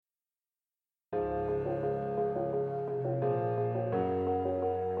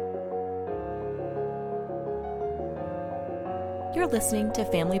You're listening to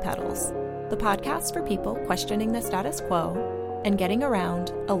Family Pedals, the podcast for people questioning the status quo and getting around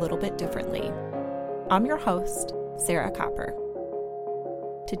a little bit differently. I'm your host, Sarah Copper.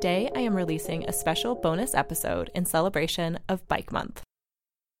 Today, I am releasing a special bonus episode in celebration of Bike Month.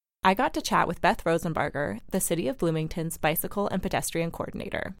 I got to chat with Beth Rosenbarger, the City of Bloomington's bicycle and pedestrian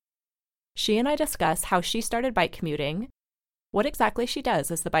coordinator. She and I discuss how she started bike commuting, what exactly she does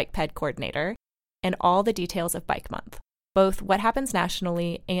as the bike ped coordinator, and all the details of Bike Month, both what happens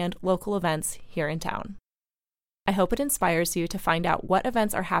nationally and local events here in town. I hope it inspires you to find out what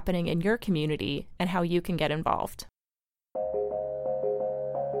events are happening in your community and how you can get involved.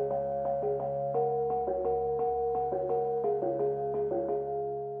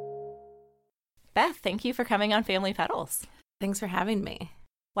 Beth, thank you for coming on Family Pedals. Thanks for having me.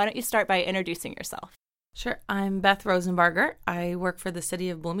 Why don't you start by introducing yourself? Sure. I'm Beth Rosenbarger. I work for the City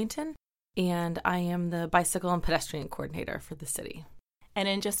of Bloomington, and I am the bicycle and pedestrian coordinator for the city. And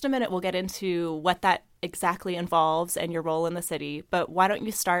in just a minute, we'll get into what that exactly involves and your role in the city. But why don't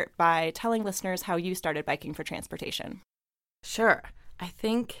you start by telling listeners how you started biking for transportation? Sure. I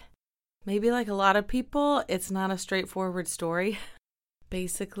think maybe like a lot of people, it's not a straightforward story.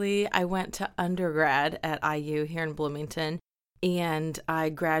 Basically, I went to undergrad at IU here in Bloomington, and I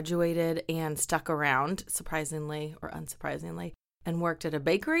graduated and stuck around, surprisingly or unsurprisingly, and worked at a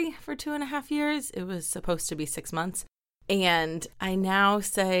bakery for 2.5 years. It was supposed to be 6 months. And I now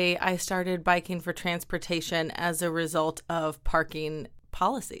say I started biking for transportation as a result of parking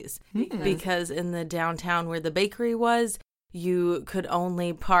policies. Because in the downtown where the bakery was, you could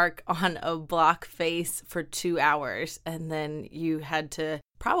only park on a block face for 2 hours. And then you had to,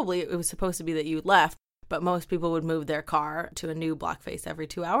 probably it was supposed to be that you left, but most people would move their car to a new block face every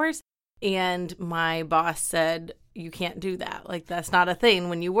 2 hours. And my boss said, you can't do that. Like, that's not a thing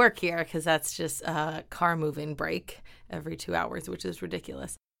when you work here, because that's just a car moving break every 2 hours, which is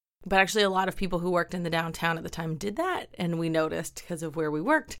ridiculous. But actually, a lot of people who worked in the downtown at the time did that. And we noticed, because of where we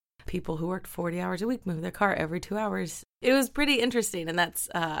worked, people who worked 40 hours a week moved their car every 2 hours. It was pretty interesting. And that's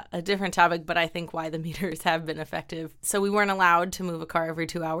a different topic, but I think why the meters have been effective. So we weren't allowed to move a car every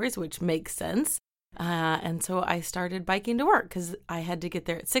 2 hours, which makes sense. And so I started biking to work because I had to get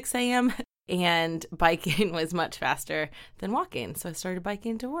there at 6 a.m. and biking was much faster than walking. So I started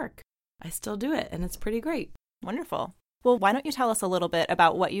biking to work. I still do it, and it's pretty great. Wonderful. Well, why don't you tell us a little bit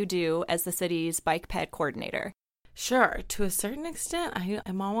about what you do as the city's bike ped coordinator? Sure. To a certain extent,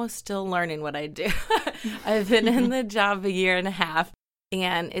 I'm almost still learning what I do. I've been in the job 1.5 years,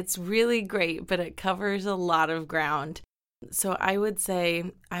 and it's really great, but it covers a lot of ground. So I would say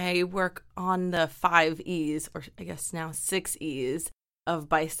I work on the 5 E's, or I guess now 6 E's of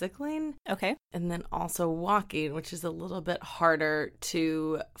bicycling. Okay. And then also walking, which is a little bit harder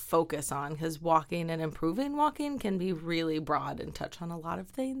to focus on because walking and improving walking can be really broad and touch on a lot of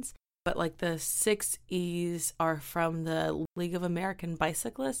things. But like the 6 E's are from the League of American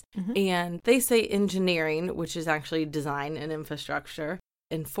Bicyclists, and they say engineering, which is actually design and infrastructure,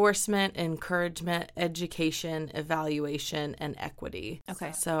 enforcement, encouragement, education, evaluation, and equity.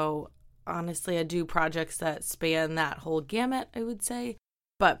 Okay. So honestly, I do projects that span that whole gamut, I would say.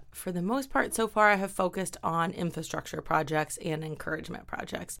 But for the most part, so far, I have focused on infrastructure projects and encouragement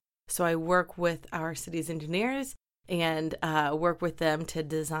projects. So I work with our city's engineers and work with them to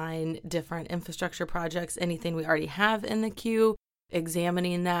design different infrastructure projects, anything we already have in the queue,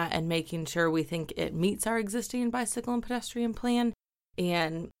 examining that and making sure we think it meets our existing bicycle and pedestrian plan.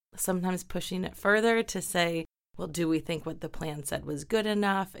 And sometimes pushing it further to say, well, do we think what the plan said was good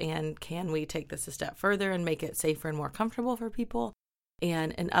enough? And can we take this a step further and make it safer and more comfortable for people?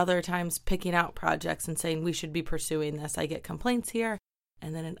 And in other times, picking out projects and saying, we should be pursuing this. I get complaints here.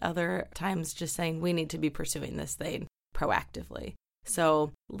 And then in other times, just saying, we need to be pursuing this thing proactively.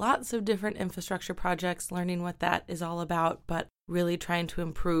 So lots of different infrastructure projects, learning what that is all about, but really trying to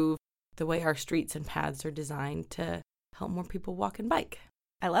improve the way our streets and paths are designed to help more people walk and bike.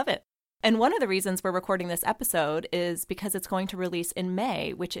 I love it. And one of the reasons we're recording this episode is because it's going to release in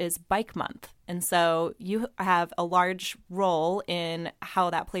May, which is Bike Month. And so you have a large role in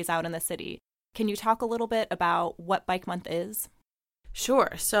how that plays out in the city. Can you talk a little bit about what Bike Month is?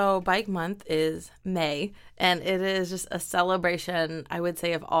 Sure. So Bike Month is May, and it is just a celebration, I would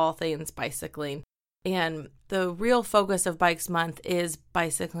say, of all things bicycling. And the real focus of Bikes Month is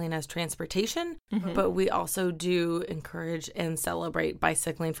bicycling as transportation, but we also do encourage and celebrate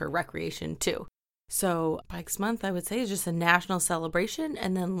bicycling for recreation too. So Bikes Month, I would say, is just a national celebration.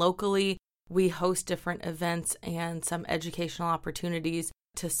 And then locally, we host different events and some educational opportunities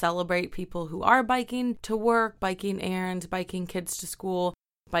to celebrate people who are biking to work, biking errands, biking kids to school,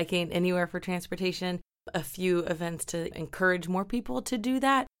 biking anywhere for transportation. a few events to encourage more people to do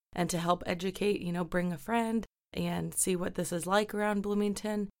that and to help educate, bring a friend and see what this is like around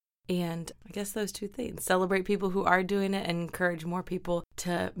Bloomington. And I guess those two things, celebrate people who are doing it and encourage more people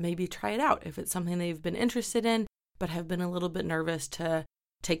to maybe try it out if it's something they've been interested in, but have been a little bit nervous to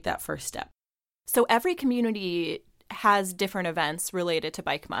take that first step. So every community has different events related to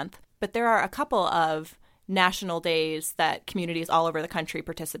Bike Month, but there are a couple of national days that communities all over the country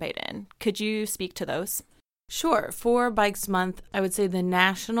participate in. Could you speak to those? Sure. For Bikes Month, I would say the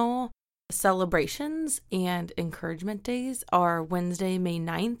national celebrations and encouragement days are Wednesday, May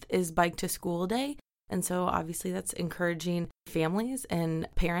 9th is Bike to School Day. And so obviously that's encouraging families and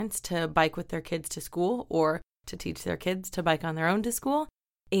parents to bike with their kids to school or to teach their kids to bike on their own to school.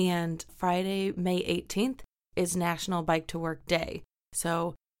 And Friday, May 18th is National Bike to Work Day.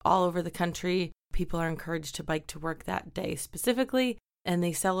 So all over the country, people are encouraged to bike to work that day specifically, and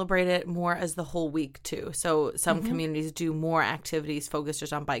they celebrate it more as the whole week too. So some communities do more activities focused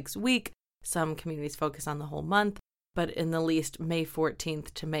just on Bikes Week. Some communities focus on the whole month, but in the least, May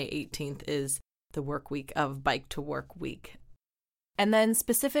 14th to May 18th is the work week of Bike to Work Week. And then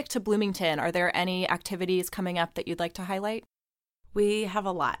specific to Bloomington, are there any activities coming up that you'd like to highlight? We have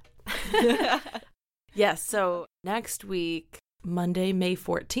a lot. Yes, so next week, Monday, May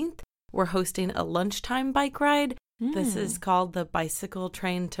 14th, we're hosting a lunchtime bike ride. This is called the Bicycle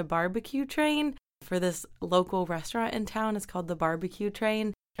Train to Barbecue Train. For this local restaurant in town, it's called the Barbecue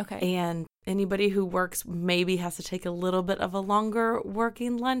Train. Okay. And anybody who works maybe has to take a little bit of a longer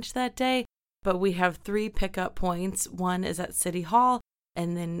working lunch that day. But we have 3 pickup points. One is at City Hall,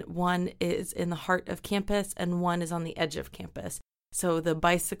 and then one is in the heart of campus, and one is on the edge of campus. So the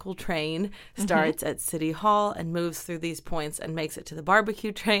bicycle train starts at City Hall and moves through these points and makes it to the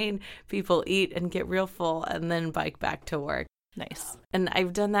barbecue train. People eat and get real full and then bike back to work. Nice. And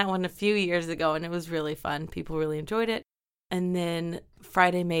I've done that one a few years ago, and it was really fun. People really enjoyed it. And then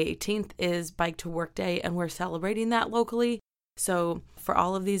Friday, May 18th is Bike to Work Day, and we're celebrating that locally. So for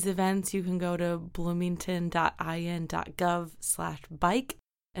all of these events, you can go to bloomington.in.gov/bike,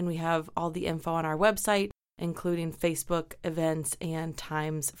 and we have all the info on our website, including Facebook events and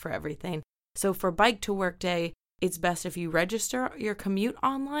times for everything. So for Bike to Work Day, it's best if you register your commute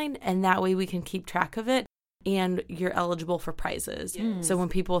online, and that way we can keep track of it, and you're eligible for prizes. Yes. So when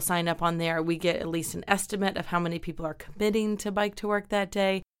people sign up on there, we get at least an estimate of how many people are committing to Bike to Work that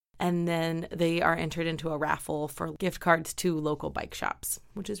day, and then they are entered into a raffle for gift cards to local bike shops,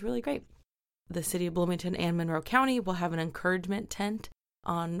 which is really great. The City of Bloomington and Monroe County will have an encouragement tent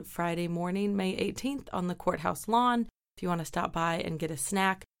on Friday morning, May 18th, on the courthouse lawn. If you want to stop by and get a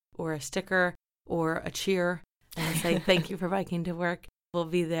snack or a sticker or a cheer and say thank you for biking to work, we'll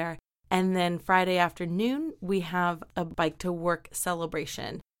be there. And then Friday afternoon, we have a Bike to Work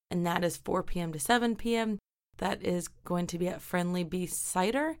celebration, and that is 4 p.m. to 7 p.m. That is going to be at Friendly Beast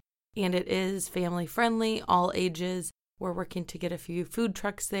Cider, and it is family friendly, all ages. We're working to get a few food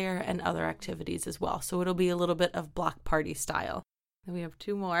trucks there and other activities as well. So it'll be a little bit of block party style. And we have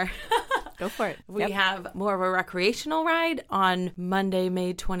 2 more. Go for it. We have more of a recreational ride on Monday,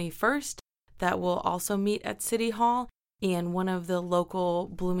 May 21st that will also meet at City Hall. And one of the local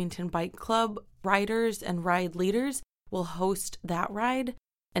Bloomington Bike Club riders and ride leaders will host that ride.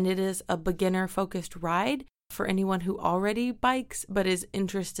 And it is a beginner-focused ride for anyone who already bikes but is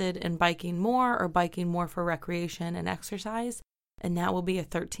interested in biking more or biking more for recreation and exercise. And that will be a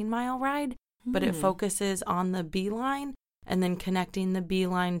 13-mile ride, but it focuses on the Beeline and then connecting the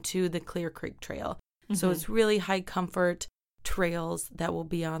Beeline to the Clear Creek Trail. So it's really high comfort trails that will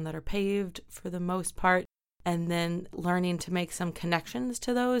be on that are paved for the most part, and then learning to make some connections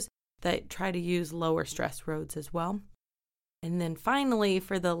to those that try to use lower stress roads as well. And then finally,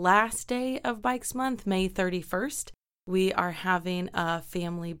 for the last day of Bikes Month, May 31st, we are having a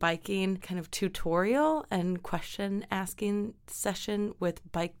family biking kind of tutorial and question asking session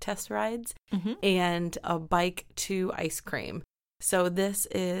with bike test rides and a bike to ice cream. So this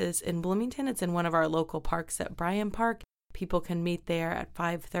is in Bloomington. It's in one of our local parks at Bryan Park. People can meet there at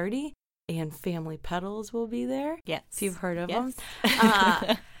 5:30, and Family Pedals will be there. Yes. If you've heard of them.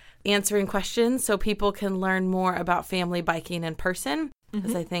 Answering questions so people can learn more about family biking in person.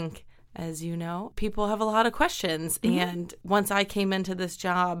 Because I think, as you know, people have a lot of questions. And once I came into this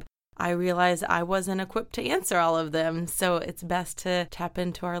job, I realized I wasn't equipped to answer all of them. So it's best to tap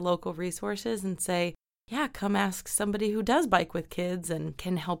into our local resources and say, yeah, come ask somebody who does bike with kids and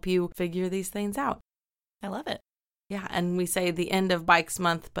can help you figure these things out. I love it. Yeah, and we say the end of Bikes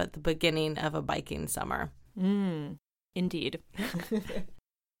Month, but the beginning of a biking summer. Indeed.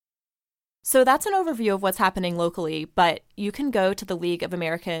 So that's an overview of what's happening locally, but you can go to the League of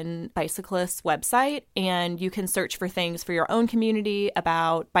American Bicyclists website and you can search for things for your own community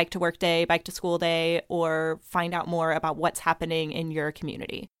about Bike to Work Day, Bike to School Day, or find out more about what's happening in your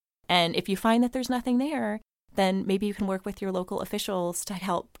community. And if you find that there's nothing there, then maybe you can work with your local officials to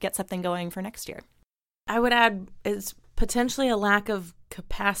help get something going for next year. I would add it's potentially a lack of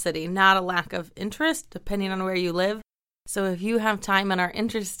capacity, not a lack of interest, depending on where you live. So if you have time and are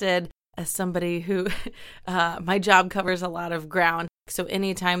interested, as somebody who, my job covers a lot of ground. So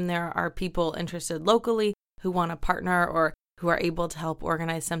anytime there are people interested locally who want to partner or who are able to help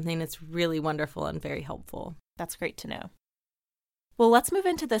organize something, it's really wonderful and very helpful. That's great to know. Well, let's move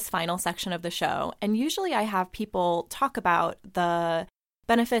into this final section of the show. And usually I have people talk about the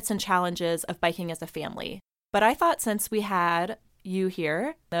benefits and challenges of biking as a family. But I thought since we had you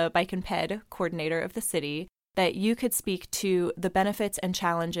here, the Bike and Ped coordinator of the city, that you could speak to the benefits and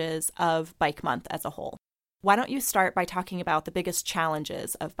challenges of Bike Month as a whole. Why don't you start by talking about the biggest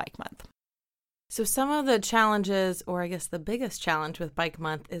challenges of Bike Month? So some of the challenges, or I guess the biggest challenge with Bike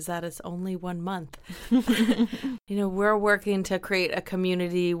Month, is that it's only 1 month. We're working to create a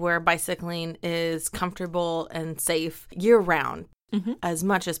community where bicycling is comfortable and safe year-round as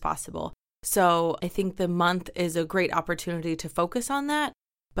much as possible. So I think the month is a great opportunity to focus on that,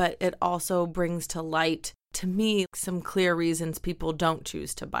 but it also brings to light, to me, some clear reasons people don't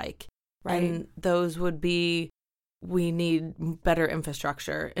choose to bike. Right. And those would be, we need better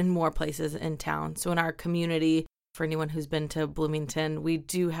infrastructure in more places in town. So in our community, for anyone who's been to Bloomington, we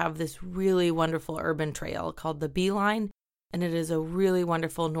do have this really wonderful urban trail called the Beeline, and it is a really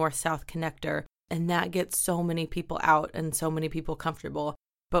wonderful north-south connector, and that gets so many people out and so many people comfortable,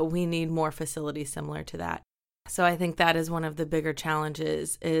 but we need more facilities similar to that. So I think that is one of the bigger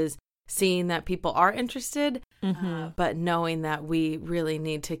challenges, is seeing that people are interested, but knowing that we really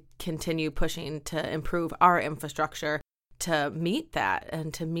need to continue pushing to improve our infrastructure to meet that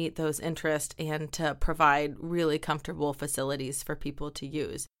and to meet those interests and to provide really comfortable facilities for people to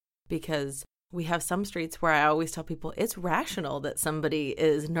use. Because we have some streets where I always tell people it's rational that somebody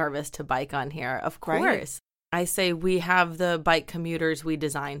is nervous to bike on here. Of course. Right. I say we have the bike commuters we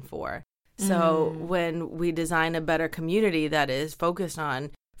design for. So when we design a better community that is focused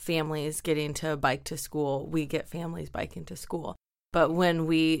on families getting to bike to school, we get families biking to school. But when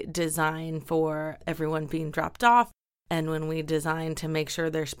we design for everyone being dropped off, and when we design to make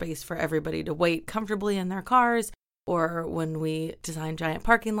sure there's space for everybody to wait comfortably in their cars, or when we design giant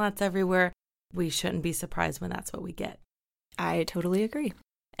parking lots everywhere, we shouldn't be surprised when that's what we get. I totally agree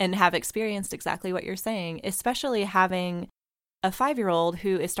and have experienced exactly what you're saying, especially having a 5-year-old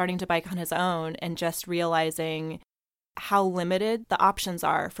who is starting to bike on his own and just realizing how limited the options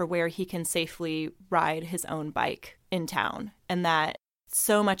are for where he can safely ride his own bike in town, and that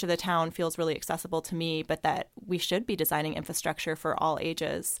so much of the town feels really accessible to me, but that we should be designing infrastructure for all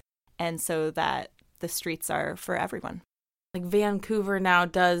ages and so that the streets are for everyone. Like Vancouver now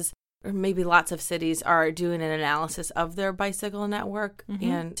does, or maybe lots of cities are doing an analysis of their bicycle network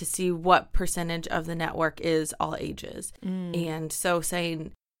and to see what percentage of the network is all ages. And so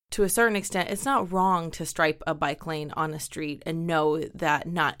saying, to a certain extent, it's not wrong to stripe a bike lane on a street and know that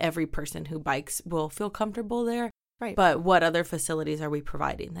not every person who bikes will feel comfortable there. Right. But what other facilities are we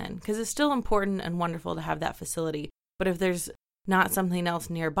providing then? Because it's still important and wonderful to have that facility. But if there's not something else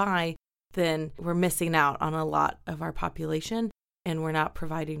nearby, then we're missing out on a lot of our population and we're not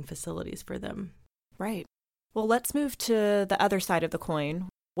providing facilities for them. Right. Well, let's move to the other side of the coin.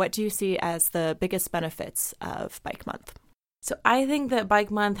 What do you see as the biggest benefits of Bike Month? So I think that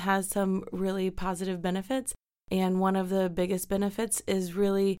Bike Month has some really positive benefits. And one of the biggest benefits is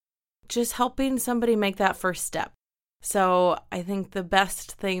really just helping somebody make that first step. So I think the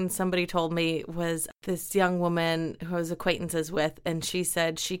best thing somebody told me was this young woman who I was acquaintances with, and she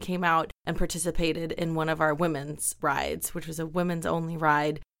said she came out and participated in one of our women's rides, which was a women's only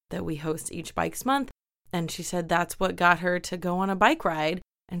ride that we host each Bikes Month. And she said that's what got her to go on a bike ride,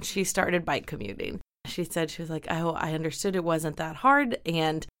 and she started bike commuting. She said, she was like, oh, I understood it wasn't that hard,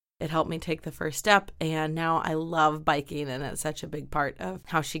 and it helped me take the first step, and now I love biking, and it's such a big part of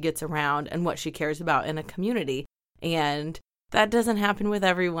how she gets around and what she cares about in a community. And that doesn't happen with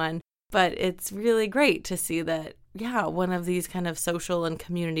everyone, but it's really great to see that, yeah, one of these kind of social and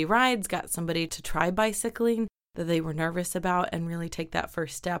community rides got somebody to try bicycling that they were nervous about and really take that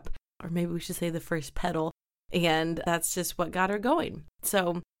first step, or maybe we should say the first pedal, and that's just what got her going.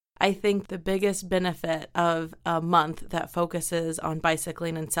 So I think the biggest benefit of a month that focuses on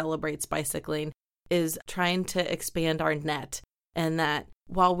bicycling and celebrates bicycling is trying to expand our net, and that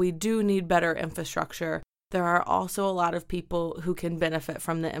while we do need better infrastructure, there are also a lot of people who can benefit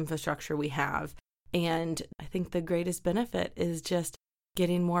from the infrastructure we have. And I think the greatest benefit is just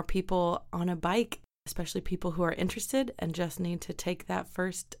getting more people on a bike, especially people who are interested and just need to take that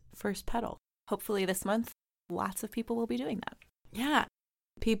first pedal. Hopefully this month, lots of people will be doing that. Yeah.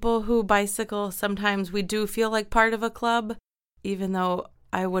 People who bicycle, sometimes we do feel like part of a club, even though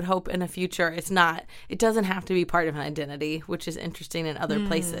I would hope in the future it doesn't have to be part of an identity, which is interesting in other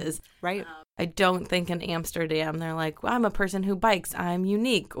places. Right. I don't think in Amsterdam they're like, well, I'm a person who bikes, I'm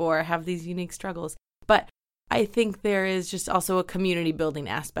unique or have these unique struggles. But I think there is just also a community building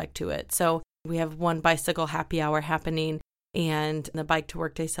aspect to it. So we have one bicycle happy hour happening and the Bike to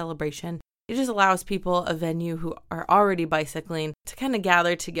Work Day celebration. It just allows people, a venue who are already bicycling, to kind of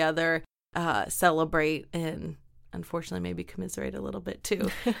gather together, celebrate, and unfortunately maybe commiserate a little bit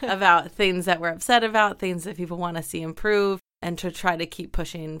too about things that we're upset about, things that people want to see improve, and to try to keep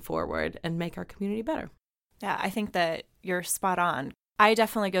pushing forward and make our community better. Yeah, I think that you're spot on. I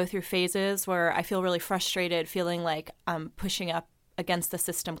definitely go through phases where I feel really frustrated, feeling like I'm pushing up against the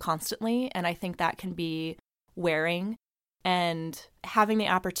system constantly, and I think that can be wearing. And having the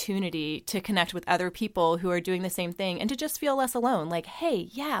opportunity to connect with other people who are doing the same thing and to just feel less alone. Like, hey,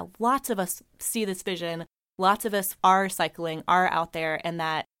 yeah, lots of us see this vision. Lots of us are cycling, are out there. And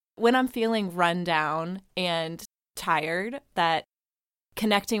that when I'm feeling run down and tired, that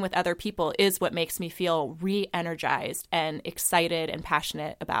connecting with other people is what makes me feel re-energized and excited and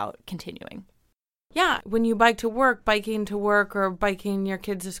passionate about continuing. Yeah, when you bike to work, biking to work or biking your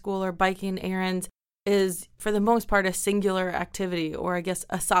kids to school or biking errands is, for the most part, a singular activity, or I guess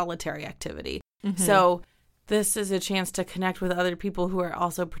a solitary activity. Mm-hmm. So this is a chance to connect with other people who are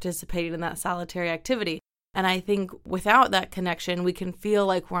also participating in that solitary activity. And I think without that connection, we can feel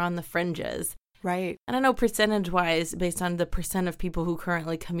like we're on the fringes. Right. And I know percentage-wise, based on the percent of people who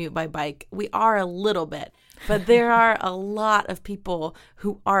currently commute by bike, we are a little bit. But there are a lot of people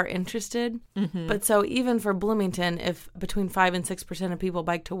who are interested. Mm-hmm. But so even for Bloomington, if between 5 and 6% of people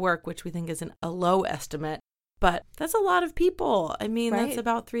bike to work, which we think is a low estimate, but that's a lot of people. I mean, That's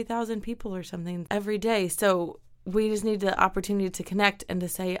about 3,000 people or something every day. So we just need the opportunity to connect and to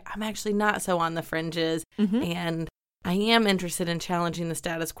say, I'm actually not so on the fringes. Mm-hmm. And I am interested in challenging the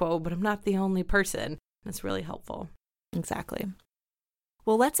status quo, but I'm not the only person. That's really helpful. Exactly.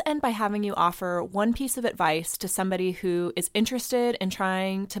 Well, let's end by having you offer one piece of advice to somebody who is interested in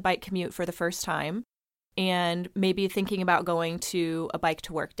trying to bike commute for the first time and maybe thinking about going to a bike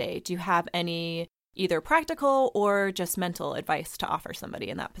to work day. Do you have any either practical or just mental advice to offer somebody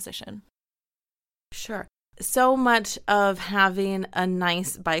in that position? Sure. So much of having a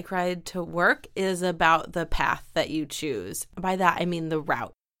nice bike ride to work is about the path that you choose. By that, I mean the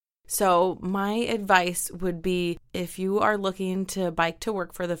route. So my advice would be, if you are looking to bike to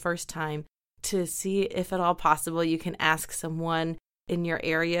work for the first time, to see if at all possible you can ask someone in your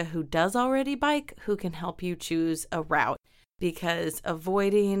area who does already bike, who can help you choose a route. Because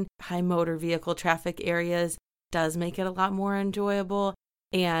avoiding high motor vehicle traffic areas does make it a lot more enjoyable.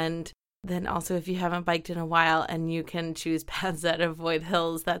 And then also, if you haven't biked in a while and you can choose paths that avoid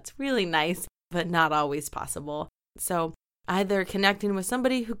hills, that's really nice, but not always possible. So either connecting with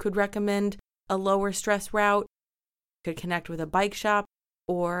somebody who could recommend a lower stress route, could connect with a bike shop,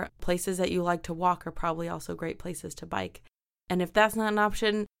 or places that you like to walk are probably also great places to bike. And if that's not an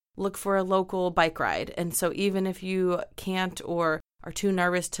option, look for a local bike ride. And so even if you can't or are too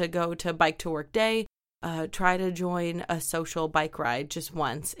nervous to go to Bike to Work Day, try to join a social bike ride just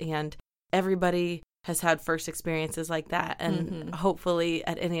once. And everybody has had first experiences like that. And hopefully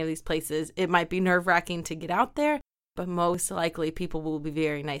at any of these places, it might be nerve-wracking to get out there, but most likely people will be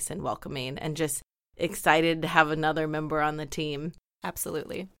very nice and welcoming and just excited to have another member on the team.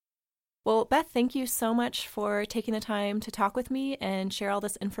 Absolutely. Well, Beth, thank you so much for taking the time to talk with me and share all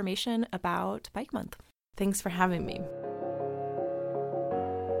this information about Bike Month. Thanks for having me.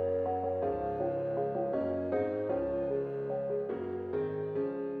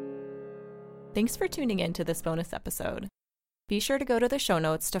 Thanks for tuning in to this bonus episode. Be sure to go to the show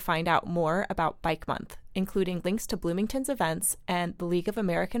notes to find out more about Bike Month, including links to Bloomington's events and the League of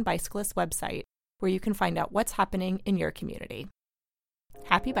American Bicyclists website, where you can find out what's happening in your community.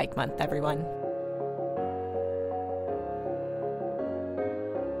 Happy Bike Month, everyone.